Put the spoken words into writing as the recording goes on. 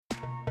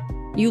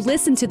You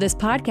listen to this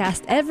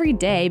podcast every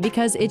day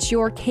because it's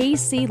your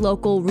KC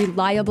local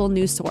reliable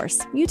news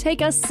source. You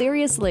take us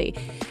seriously.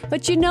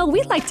 But you know,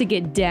 we like to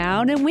get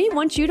down and we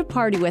want you to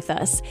party with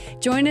us.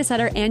 Join us at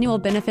our annual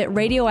benefit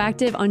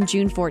Radioactive on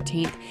June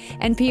 14th.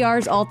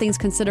 NPR's All Things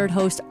Considered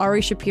host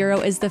Ari Shapiro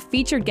is the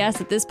featured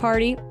guest at this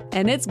party,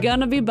 and it's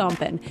gonna be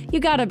bumping. You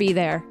gotta be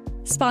there.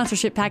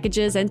 Sponsorship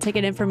packages and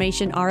ticket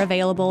information are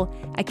available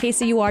at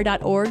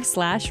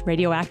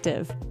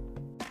kcur.org/radioactive.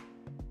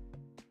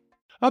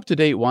 Up to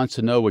Date wants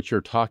to know what you're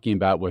talking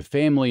about with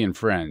family and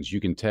friends. You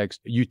can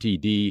text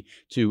UTD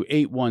to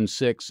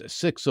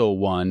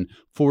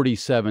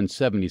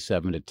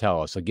 816-601-4777 to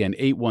tell us. Again,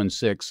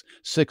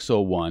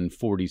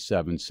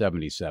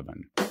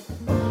 816-601-4777.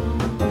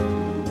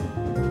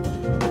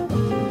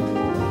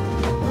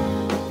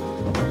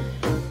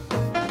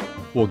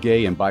 Well,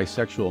 gay and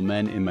bisexual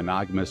men in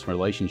monogamous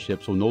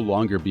relationships will no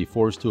longer be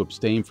forced to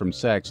abstain from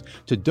sex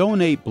to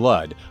donate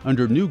blood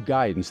under new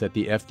guidance that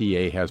the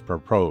FDA has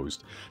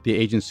proposed. The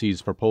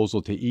agency's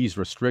proposal to ease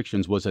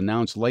restrictions was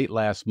announced late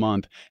last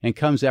month and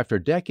comes after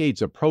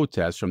decades of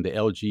protests from the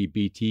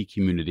LGBT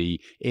community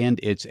and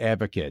its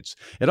advocates.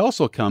 It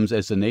also comes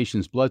as the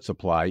nation's blood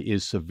supply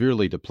is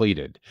severely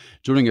depleted.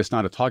 Joining us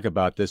now to talk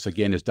about this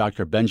again is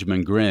Dr.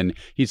 Benjamin Grin.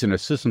 He's an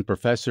assistant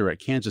professor at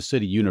Kansas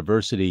City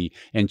University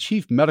and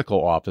chief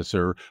medical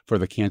officer for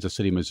the Kansas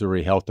City,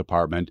 Missouri Health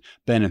Department.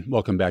 Ben,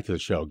 welcome back to the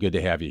show. Good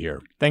to have you here.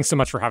 Thanks so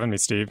much for having me,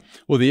 Steve.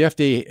 Well, the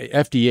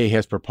FDA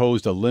has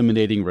proposed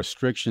eliminating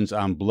restrictions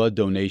on blood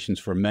donations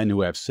for men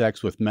who have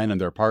sex with men and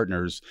their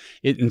partners.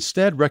 It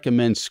instead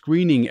recommends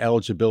screening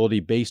eligibility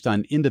based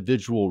on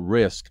individual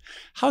risk.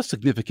 How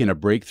significant a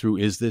breakthrough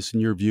is this in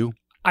your view?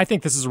 I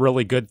think this is a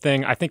really good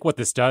thing. I think what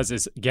this does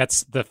is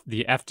gets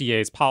the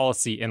FDA's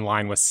policy in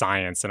line with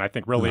science. And I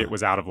think really it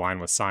was out of line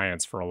with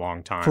science for a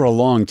long time. For a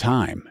long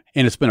time.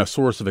 And it's been a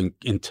source of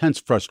intense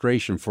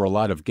frustration for a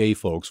lot of gay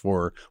folks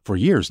for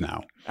years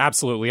now.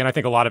 Absolutely. And I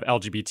think a lot of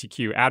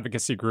LGBTQ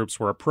advocacy groups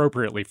were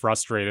appropriately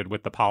frustrated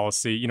with the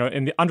policy. You know,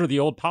 under the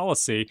old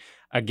policy,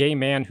 a gay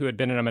man who had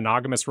been in a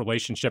monogamous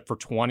relationship for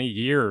 20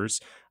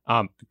 years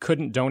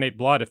couldn't donate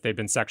blood if they'd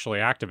been sexually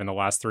active in the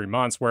last 3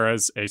 months,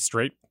 whereas a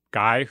straight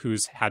guy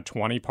who's had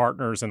 20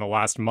 partners in the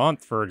last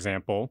month, for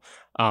example,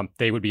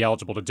 they would be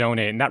eligible to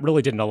donate. And that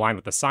really didn't align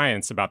with the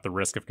science about the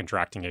risk of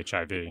contracting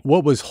HIV.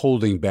 What was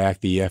holding back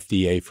the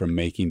FDA from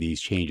making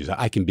these changes?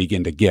 I can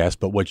begin to guess,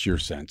 but what's your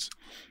sense?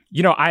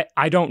 You know,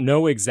 I don't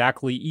know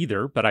exactly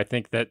either, but I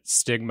think that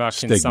stigma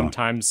can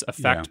sometimes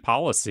affect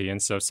policy.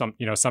 And so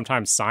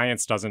sometimes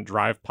science doesn't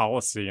drive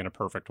policy in a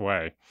perfect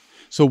way.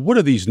 So what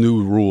do these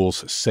new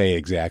rules say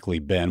exactly,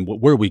 Ben?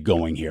 Where are we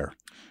going here?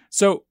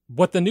 So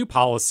what the new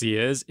policy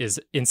is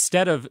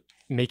instead of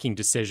making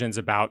decisions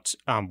about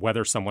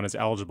whether someone is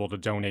eligible to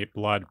donate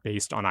blood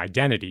based on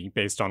identity,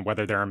 based on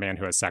whether they're a man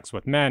who has sex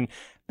with men,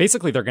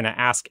 basically they're going to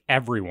ask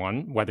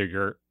everyone, whether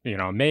you're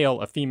a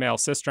male, a female,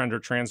 cisgender,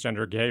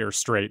 transgender, gay, or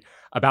straight,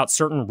 about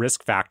certain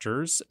risk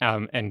factors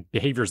and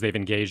behaviors they've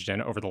engaged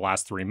in over the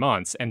last 3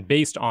 months. And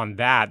based on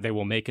that, they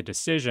will make a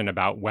decision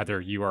about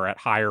whether you are at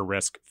higher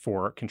risk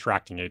for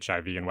contracting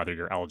HIV and whether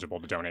you're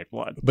eligible to donate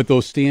blood. But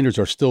those standards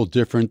are still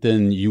different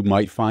than you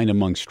might find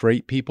among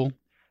straight people?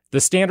 The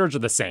standards are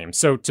the same.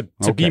 So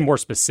to be more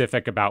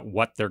specific about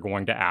what they're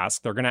going to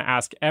ask, they're going to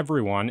ask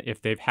everyone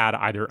if they've had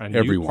either a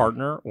new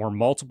partner or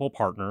multiple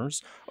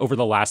partners over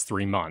the last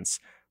 3 months.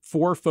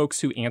 For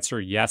folks who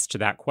answer yes to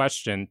that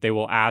question, they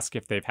will ask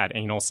if they've had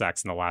anal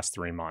sex in the last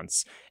 3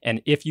 months.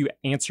 And if you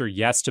answer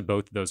yes to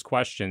both of those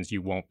questions,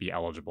 you won't be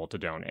eligible to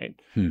donate.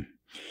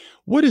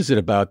 What is it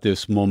about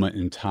this moment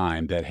in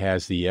time that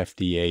has the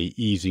FDA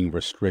easing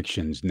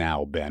restrictions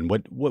now, Ben?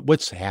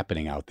 What's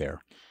happening out there?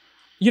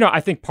 You know,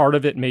 I think part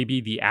of it may be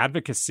the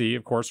advocacy,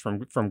 of course,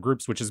 from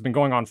groups, which has been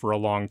going on for a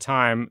long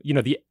time. You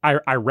know,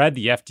 I read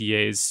the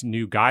FDA's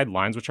new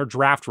guidelines, which are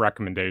draft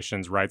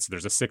recommendations, right? So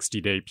there's a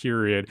 60-day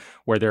period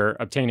where they're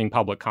obtaining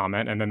public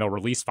comment, and then they'll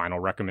release final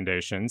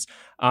recommendations.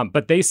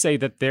 But they say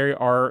that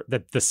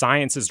that the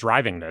science is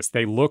driving this.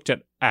 They looked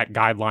at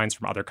guidelines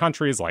from other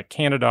countries like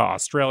Canada,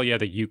 Australia,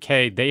 the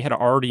UK. They had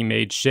already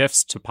made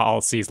shifts to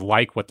policies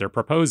like what they're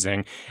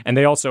proposing. And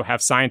they also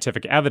have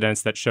scientific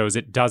evidence that shows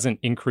it doesn't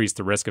increase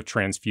the risk of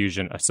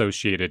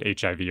transfusion-associated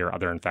HIV or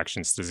other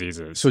infectious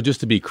diseases. So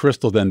just to be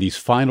crystal then, these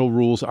final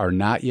rules are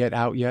not yet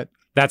out yet?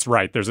 That's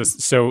right.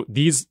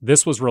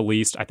 This was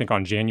released, I think,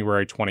 on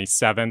January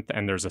 27th,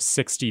 and there's a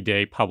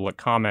 60-day public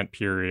comment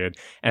period.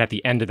 And at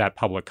the end of that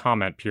public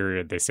comment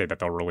period, they say that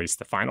they'll release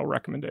the final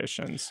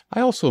recommendations.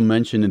 I also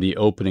mentioned in the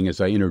opening, as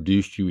I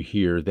introduced you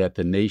here, that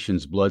the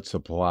nation's blood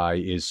supply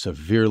is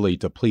severely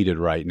depleted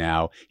right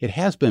now. It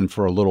has been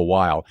for a little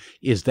while.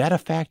 Is that a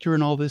factor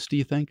in all this, do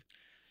you think?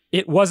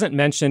 It wasn't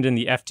mentioned in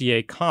the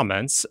FDA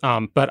comments,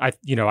 but I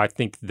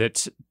think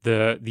that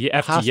the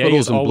FDA hospitals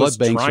is and always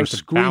blood banks trying are to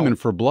screaming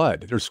for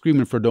blood. They're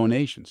screaming for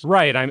donations.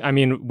 Right. I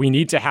mean, we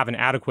need to have an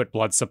adequate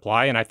blood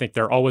supply, and I think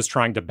they're always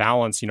trying to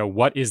balance,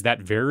 what is that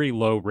very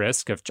low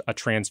risk of a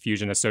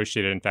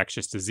transfusion-associated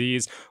infectious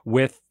disease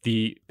with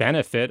the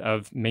benefit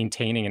of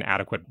maintaining an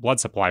adequate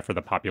blood supply for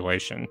the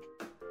population.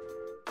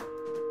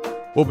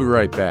 We'll be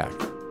right back.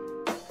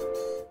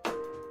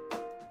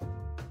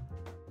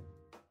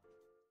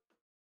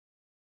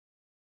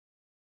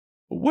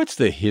 What's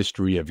the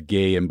history of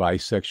gay and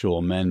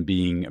bisexual men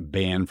being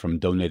banned from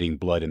donating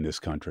blood in this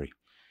country?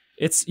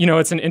 It's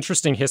an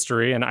interesting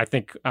history. And I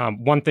think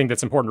one thing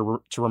that's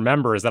important to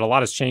remember is that a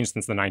lot has changed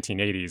since the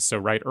 1980s. So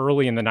right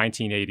early in the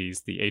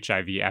 1980s, the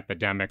HIV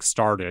epidemic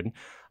started.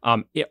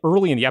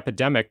 Early in the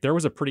epidemic, there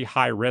was a pretty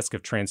high risk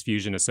of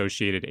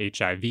transfusion-associated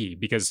HIV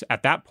because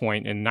at that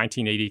point in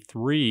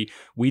 1983,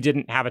 we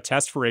didn't have a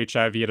test for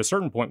HIV. At a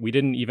certain point, we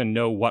didn't even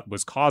know what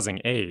was causing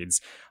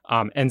AIDS.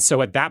 And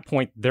so at that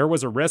point, there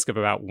was a risk of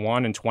about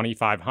 1 in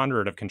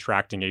 2,500 of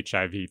contracting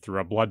HIV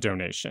through a blood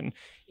donation.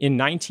 In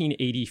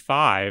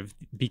 1985,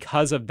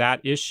 because of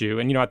that issue,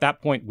 and at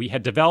that point, we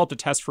had developed a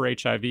test for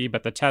HIV,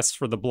 but the tests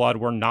for the blood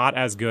were not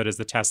as good as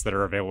the tests that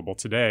are available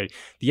today.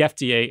 The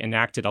FDA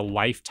enacted a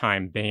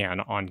lifetime ban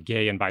on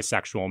gay and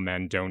bisexual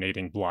men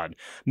donating blood.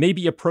 May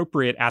be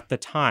appropriate at the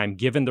time,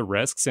 given the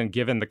risks and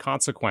given the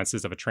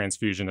consequences of a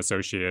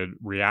transfusion-associated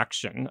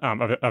reaction,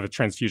 of a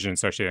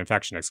transfusion-associated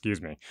infection,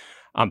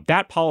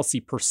 That policy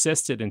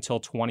persisted until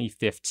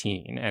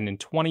 2015. And in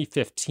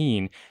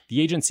 2015, the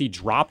agency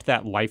dropped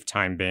that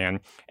lifetime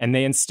ban, and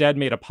they instead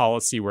made a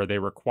policy where they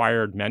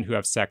required men who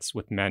have sex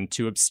with men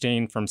to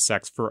abstain from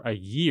sex for a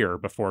year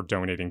before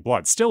donating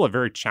blood. Still a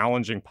very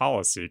challenging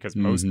policy because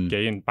most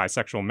gay and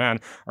bisexual men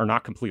are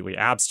not completely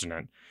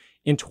abstinent.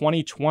 In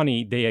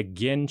 2020, they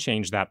again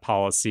changed that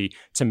policy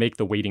to make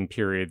the waiting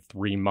period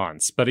 3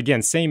 months. But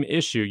again, same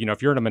issue.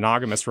 If you're in a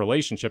monogamous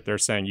relationship, they're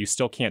saying you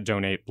still can't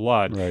donate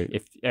blood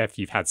if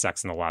you've had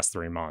sex in the last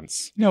 3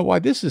 months. While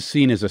this is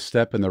seen as a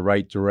step in the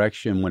right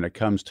direction when it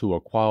comes to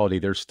equality,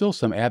 there's still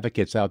some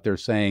advocates out there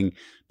saying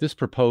this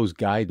proposed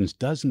guidance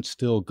doesn't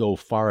still go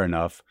far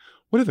enough.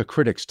 What are the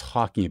critics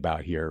talking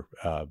about here?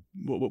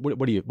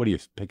 What do you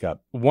pick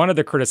up? One of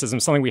the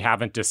criticisms, something we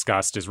haven't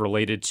discussed, is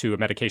related to a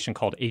medication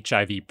called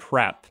HIV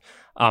PrEP.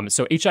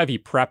 So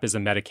HIV PrEP is a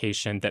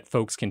medication that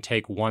folks can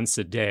take once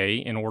a day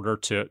in order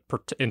to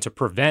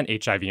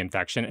prevent HIV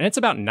infection. And it's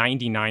about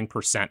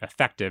 99%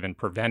 effective in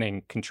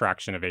preventing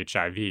contraction of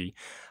HIV.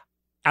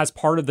 As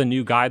part of the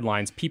new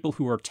guidelines, people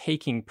who are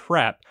taking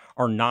PrEP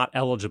are not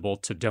eligible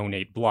to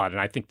donate blood. And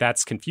I think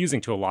that's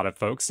confusing to a lot of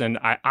folks. And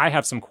I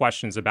have some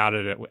questions about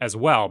it as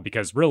well,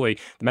 because really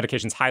the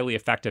medication is highly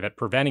effective at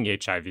preventing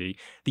HIV.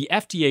 The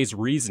FDA's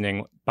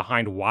reasoning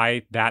behind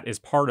why that is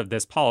part of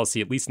this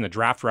policy, at least in the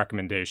draft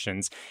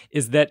recommendations,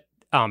 is that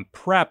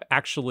PrEP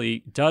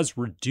actually does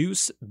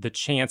reduce the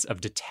chance of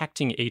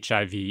detecting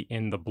HIV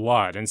in the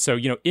blood. And so,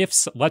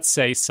 if, let's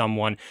say,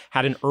 someone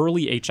had an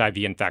early HIV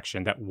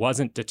infection that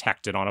wasn't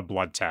detected on a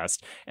blood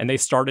test and they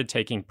started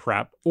taking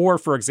PrEP, or,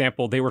 for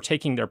example, they were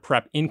taking their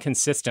PrEP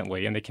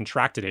inconsistently and they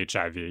contracted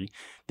HIV,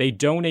 they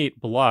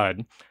donate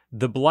blood.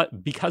 The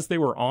blood, because they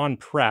were on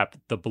PrEP,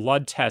 the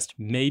blood test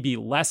may be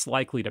less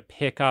likely to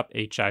pick up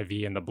HIV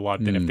in the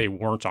blood than if they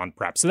weren't on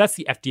PrEP. So that's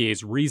the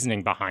FDA's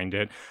reasoning behind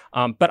it.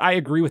 But I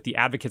agree with the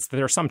advocates that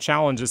there are some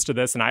challenges to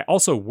this, and I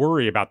also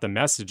worry about the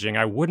messaging.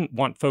 I wouldn't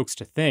want folks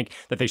to think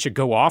that they should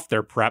go off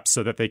their PrEP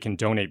so that they can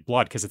donate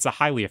blood, because it's a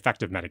highly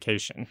effective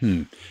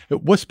medication.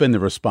 What's been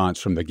the response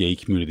from the gay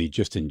community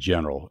just in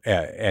general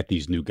at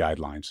these new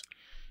guidelines?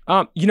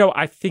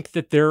 I think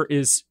that there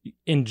is,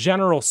 in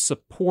general,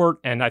 support,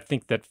 and I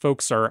think that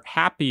folks are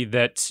happy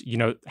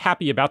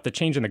about the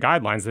change in the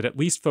guidelines, that at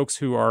least folks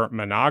who are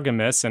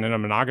monogamous and in a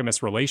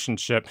monogamous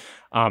relationship,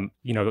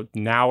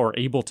 now are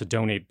able to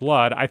donate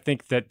blood. I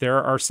think that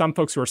there are some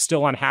folks who are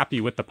still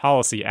unhappy with the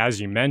policy,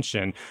 as you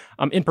mentioned,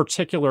 in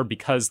particular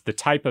because the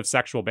type of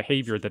sexual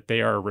behavior that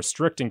they are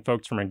restricting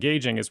folks from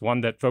engaging is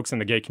one that folks in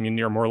the gay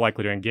community are more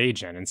likely to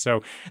engage in. And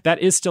so that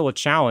is still a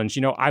challenge.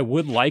 I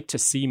would like to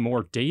see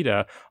more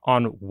data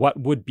on what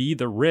would be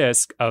the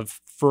risk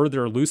of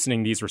further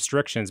loosening these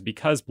restrictions,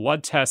 because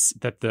blood tests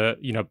that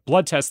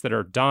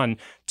are done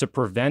to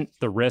prevent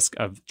the risk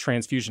of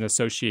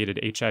transfusion-associated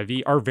HIV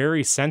are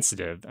very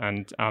sensitive.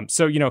 And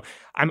so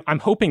I'm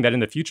hoping that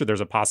in the future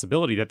there's a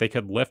possibility that they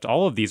could lift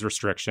all of these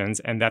restrictions,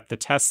 and that the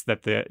tests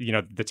that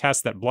the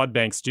tests that blood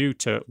banks do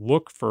to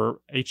look for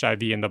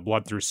HIV in the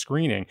blood through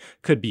screening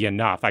could be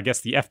enough. I guess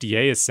the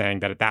FDA is saying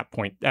that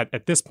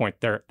at this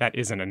point that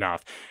isn't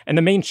enough. And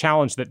the main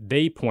challenge that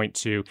they point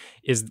to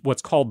is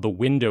what's called the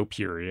window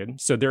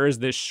period. So there is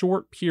this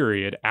short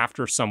period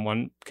after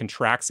someone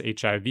contracts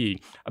HIV,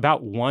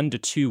 about 1 to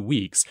 2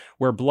 weeks,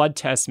 where blood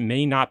tests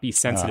may not be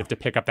sensitive to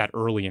pick up that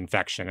early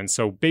infection. And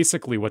so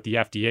basically what the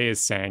FDA is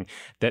saying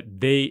that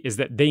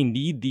they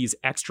need these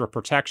extra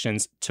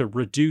protections to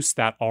reduce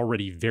that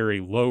already very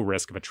low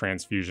risk of a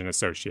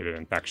transfusion-associated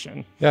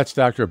infection. That's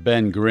Dr.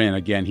 Ben Grin.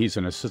 Again, he's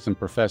an assistant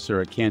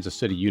professor at Kansas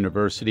City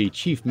University,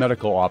 chief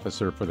medical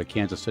officer for the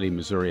Kansas City,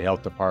 Missouri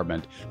Health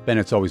Department. Ben,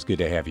 it's always good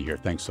to have you here.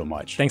 Thanks so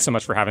much. Thanks so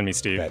much for having me,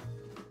 Steve. Bet.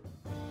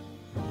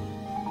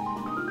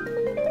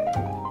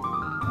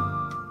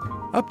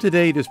 Up to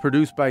Date is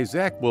produced by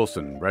Zach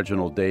Wilson,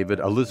 Reginald David,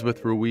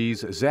 Elizabeth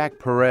Ruiz, Zach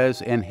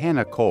Perez, and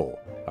Hannah Cole.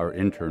 Our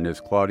intern is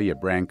Claudia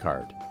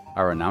Brancard.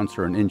 Our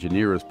announcer and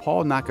engineer is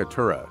Paul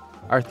Nakatura.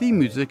 Our theme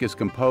music is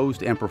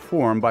composed and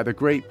performed by the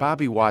great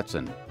Bobby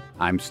Watson.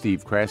 I'm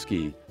Steve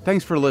Kraske.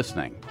 Thanks for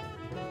listening.